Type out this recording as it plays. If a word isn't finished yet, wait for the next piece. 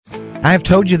I have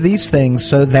told you these things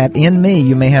so that in me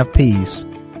you may have peace.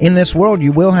 In this world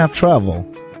you will have trouble,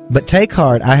 but take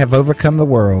heart, I have overcome the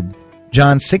world.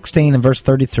 John 16 and verse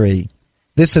 33.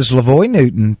 This is Lavoy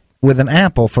Newton with an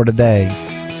apple for today.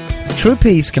 True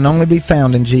peace can only be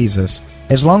found in Jesus.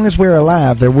 As long as we're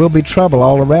alive, there will be trouble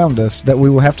all around us that we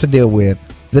will have to deal with.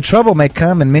 The trouble may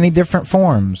come in many different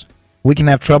forms. We can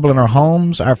have trouble in our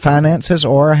homes, our finances,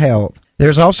 or our health.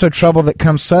 There's also trouble that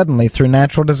comes suddenly through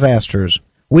natural disasters.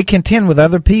 We contend with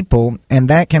other people, and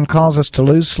that can cause us to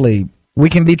lose sleep. We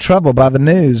can be troubled by the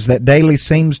news that daily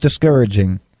seems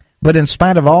discouraging. But in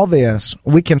spite of all this,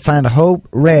 we can find hope,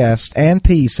 rest, and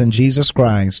peace in Jesus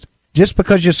Christ. Just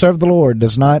because you serve the Lord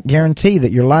does not guarantee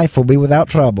that your life will be without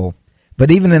trouble.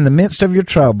 But even in the midst of your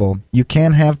trouble, you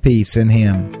can have peace in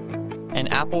Him. An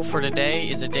Apple for Today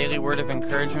is a daily word of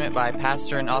encouragement by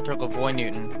pastor and author Lavoy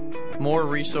Newton. More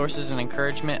resources and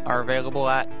encouragement are available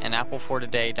at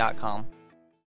anapplefortoday.com.